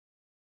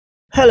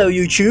Hello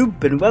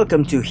YouTube and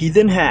welcome to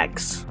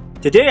HeathenHacks.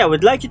 Today I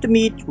would like you to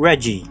meet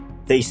REGG-E,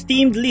 the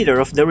esteemed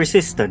leader of the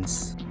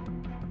resistance.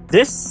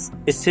 This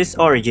is his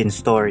origin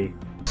story.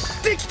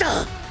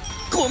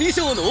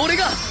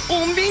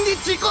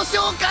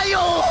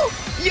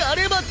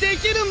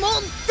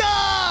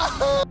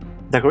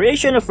 The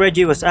creation of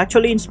REGG-E was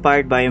actually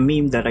inspired by a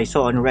meme that I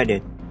saw on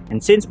Reddit.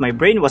 And since my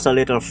brain was a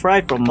little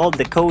fried from all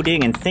the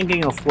coding and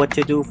thinking of what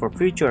to do for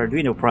future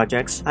Arduino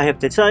projects, I have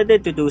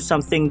decided to do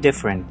something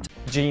different.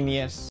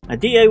 Genius. A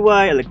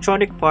DIY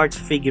electronic parts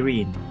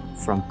figurine,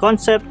 from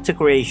concept to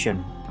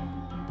creation.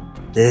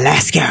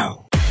 Let's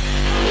go!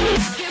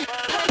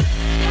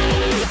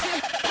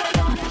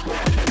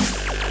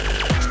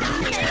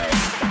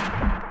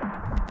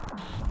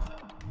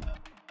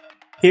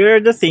 Here are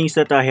the things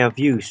that I have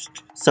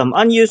used. Some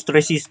unused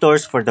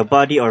resistors for the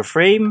body or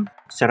frame,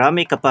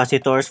 ceramic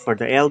capacitors for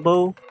the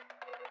elbow,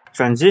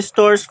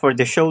 transistors for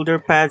the shoulder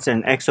pads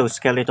and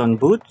exoskeleton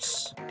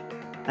boots,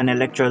 an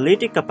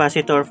electrolytic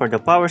capacitor for the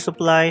power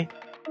supply,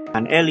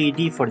 an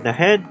LED for the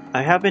head.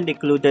 I haven't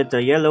included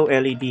the yellow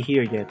LED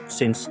here yet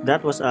since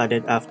that was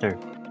added after.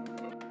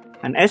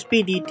 An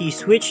SPDT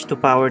switch to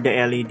power the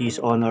LEDs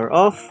on or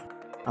off,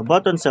 a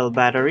button cell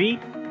battery,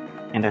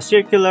 and a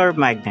circular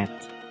magnet.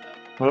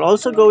 We're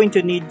also going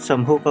to need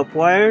some hookup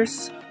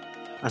wires,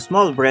 a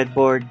small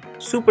breadboard,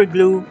 super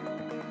glue,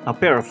 a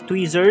pair of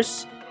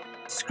tweezers,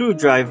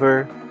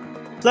 screwdriver,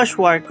 flush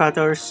wire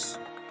cutters,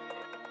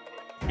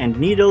 and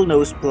needle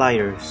nose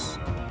pliers.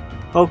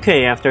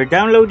 Okay, after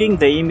downloading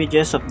the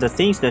images of the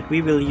things that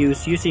we will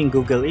use using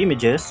Google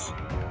Images,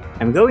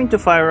 I'm going to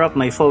fire up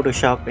my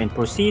Photoshop and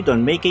proceed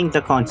on making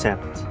the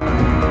concept.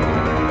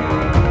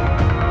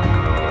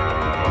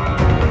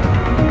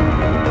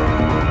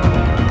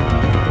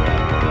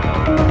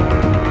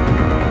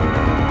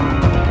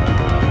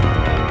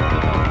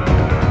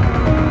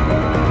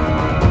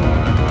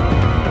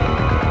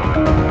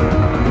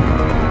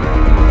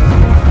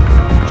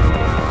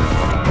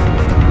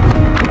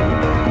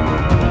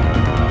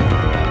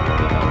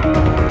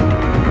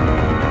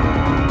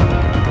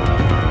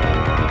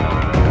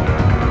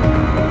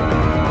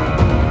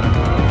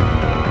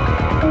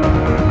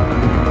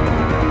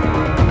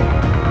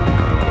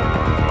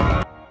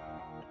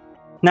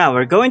 Now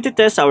we're going to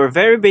test our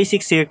very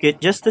basic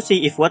circuit just to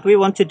see if what we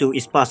want to do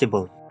is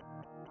possible.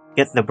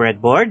 Get the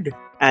breadboard,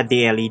 add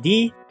the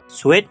LED,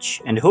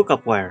 switch, and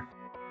hookup wire.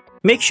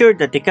 Make sure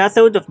that the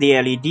cathode of the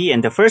LED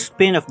and the first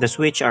pin of the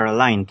switch are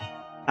aligned.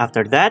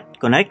 After that,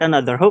 connect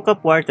another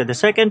hookup wire to the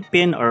second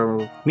pin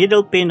or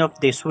middle pin of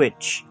the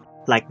switch,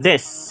 like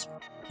this.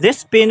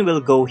 This pin will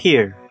go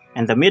here,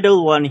 and the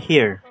middle one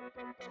here.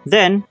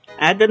 Then,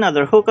 add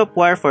another hookup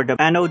wire for the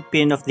anode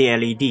pin of the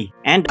LED,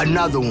 and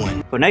another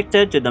one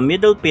connected to the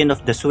middle pin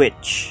of the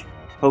switch.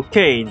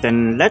 Okay,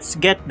 then let's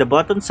get the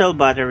button cell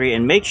battery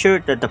and make sure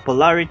that the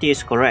polarity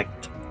is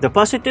correct. The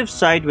positive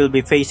side will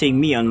be facing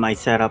me on my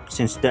setup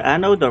since the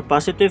anode or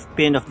positive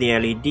pin of the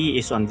LED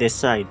is on this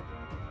side.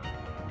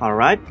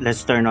 Alright,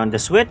 let's turn on the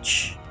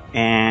switch,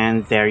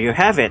 and there you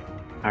have it.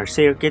 Our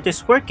circuit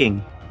is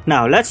working.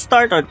 Now let's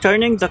start on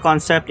turning the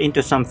concept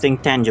into something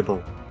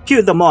tangible.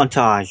 Cue the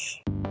montage!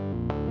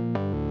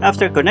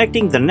 After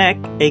connecting the neck,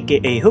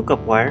 aka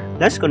hookup wire,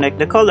 let's connect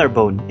the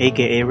collarbone,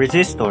 aka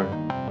resistor.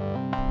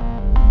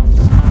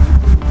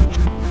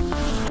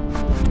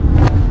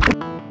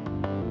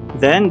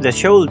 Then the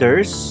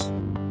shoulders.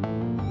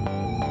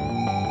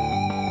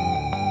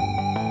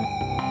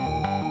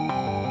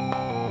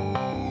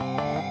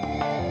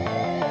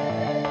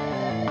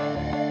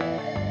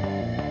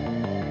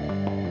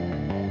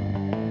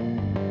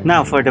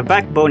 Now for the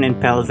backbone and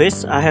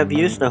pelvis, I have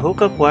used a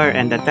hookup wire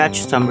and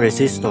attached some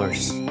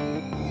resistors.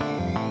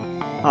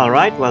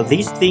 Alright, while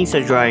these things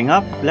are drying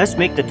up, let's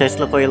make the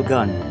Tesla coil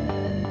gun.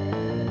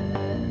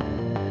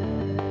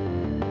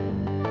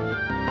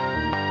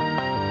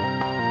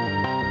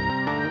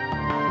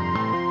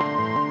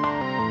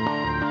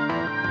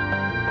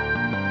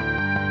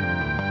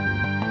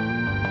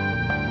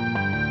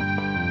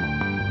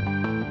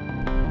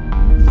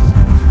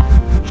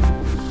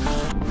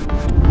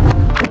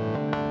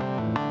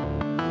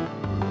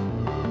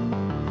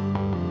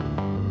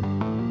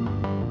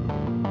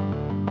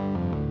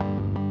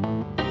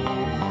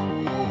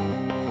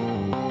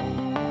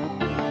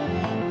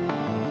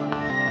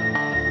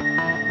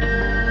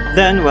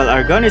 Then, while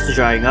our gun is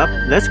drying up,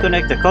 let's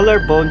connect the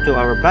collarbone to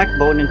our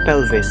backbone and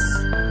pelvis.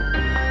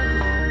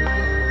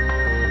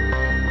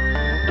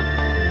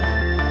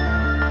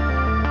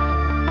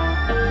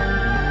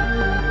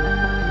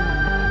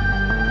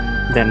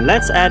 Then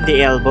let's add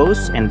the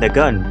elbows and the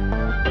gun.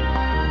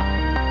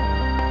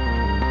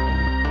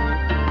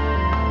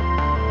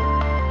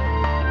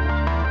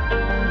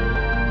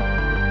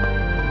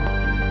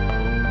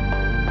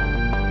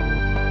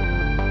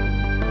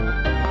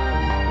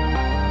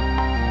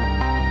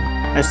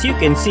 As you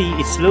can see,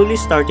 it's slowly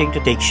starting to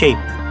take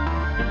shape.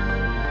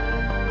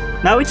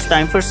 Now it's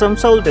time for some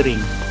soldering.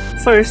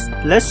 First,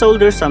 let's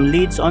solder some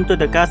leads onto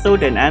the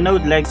cathode and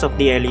anode legs of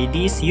the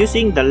LEDs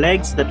using the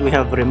legs that we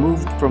have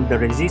removed from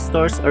the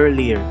resistors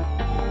earlier.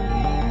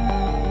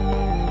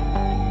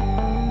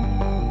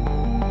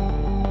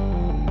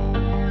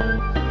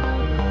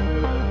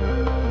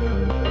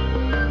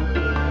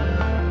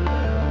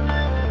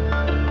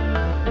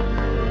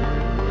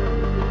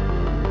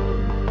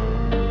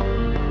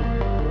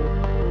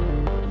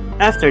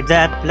 After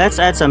that, let's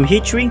add some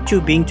heat shrink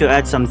tubing to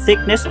add some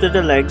thickness to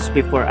the legs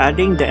before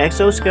adding the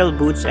exoscale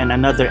boots and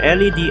another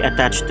LED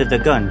attached to the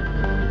gun.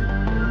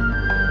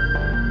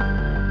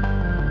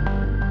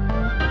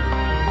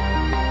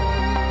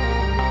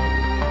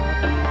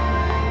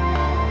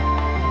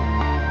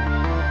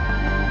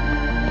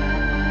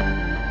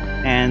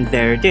 And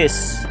there it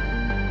is.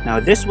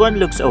 Now this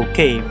one looks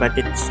okay, but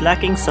it's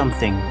lacking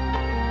something.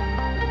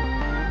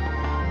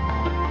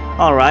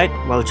 Alright,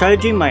 while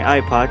charging my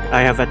iPod,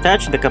 I have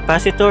attached the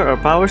capacitor or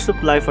power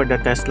supply for the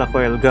Tesla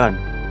coil gun.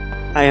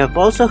 I have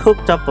also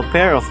hooked up a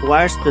pair of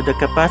wires to the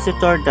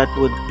capacitor that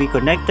would be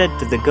connected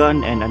to the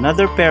gun and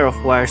another pair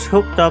of wires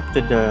hooked up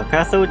to the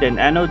cathode and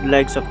anode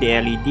legs of the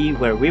LED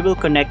where we will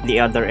connect the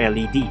other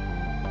LED.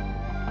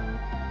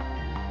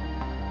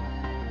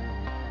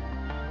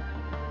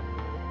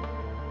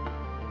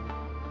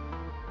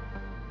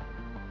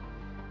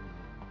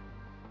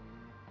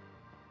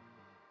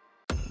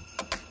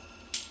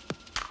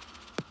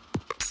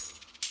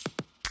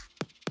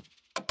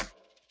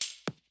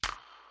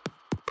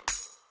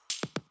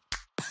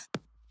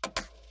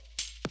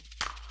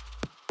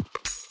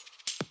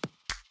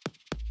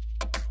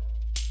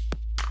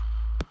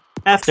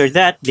 After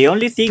that, the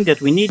only thing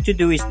that we need to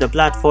do is the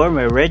platform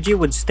where REGG-E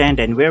would stand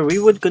and where we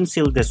would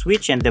conceal the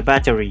switch and the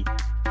battery.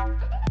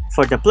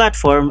 For the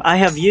platform, I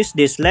have used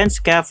this lens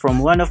cap from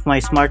one of my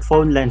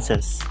smartphone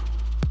lenses.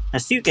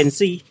 As you can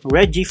see,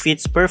 REGG-E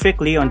fits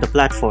perfectly on the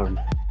platform.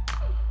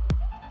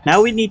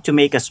 Now we need to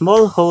make a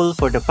small hole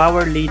for the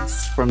power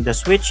leads from the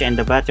switch and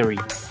the battery.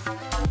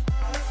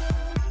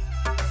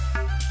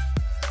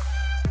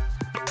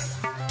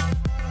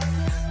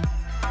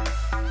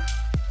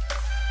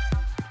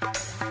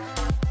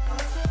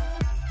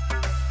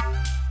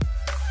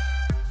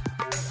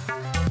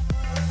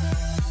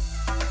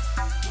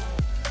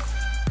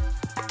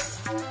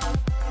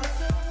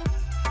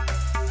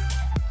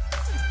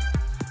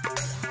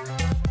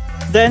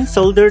 Then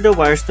solder the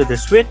wires to the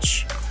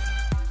switch.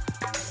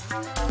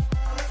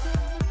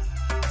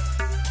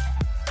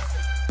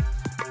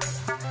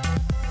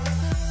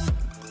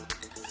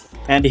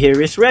 And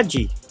here is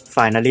REGG-E,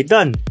 finally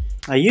done.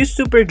 I used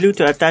super glue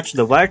to attach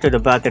the wire to the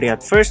battery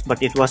at first,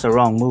 but it was a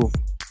wrong move.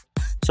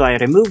 So I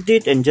removed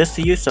it and just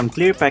used some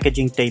clear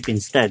packaging tape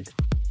instead.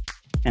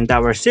 And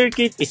our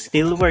circuit is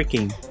still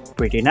working.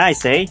 Pretty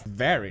nice, eh?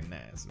 Very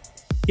nice.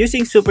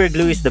 Using super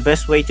glue is the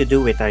best way to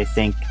do it, I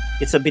think.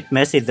 It's a bit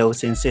messy though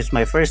since it's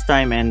my first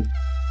time and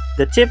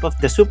the tip of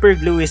the super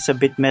glue is a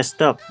bit messed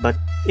up, but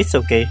it's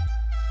okay.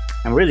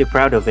 I'm really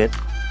proud of it.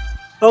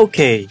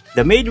 Okay,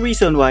 the main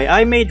reason why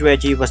I made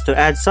REGG-E was to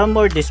add some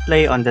more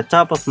display on the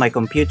top of my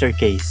computer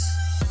case.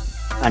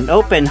 An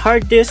open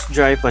hard disk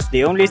drive was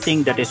the only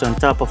thing that is on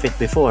top of it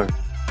before.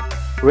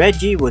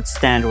 REGG-E would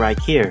stand right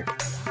here.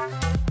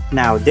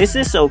 Now this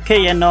is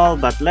okay and all,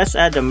 but let's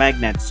add a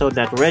magnet so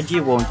that REGG-E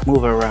won't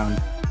move around.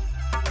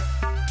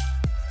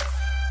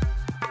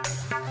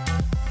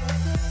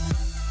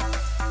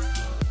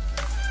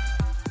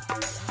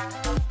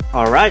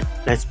 Alright,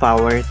 let's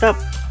power it up.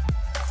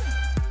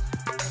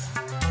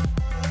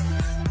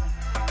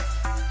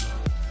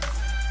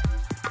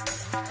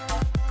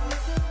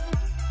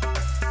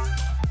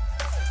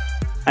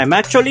 I'm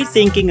actually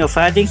thinking of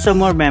adding some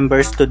more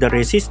members to the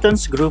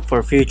resistance group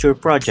for future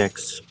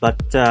projects, but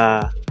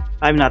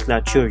I'm not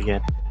that sure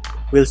yet.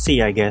 We'll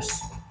see, I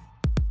guess.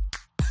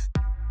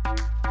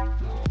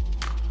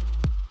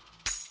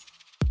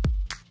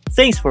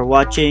 Thanks for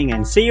watching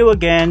and see you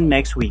again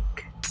next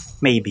week.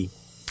 Maybe.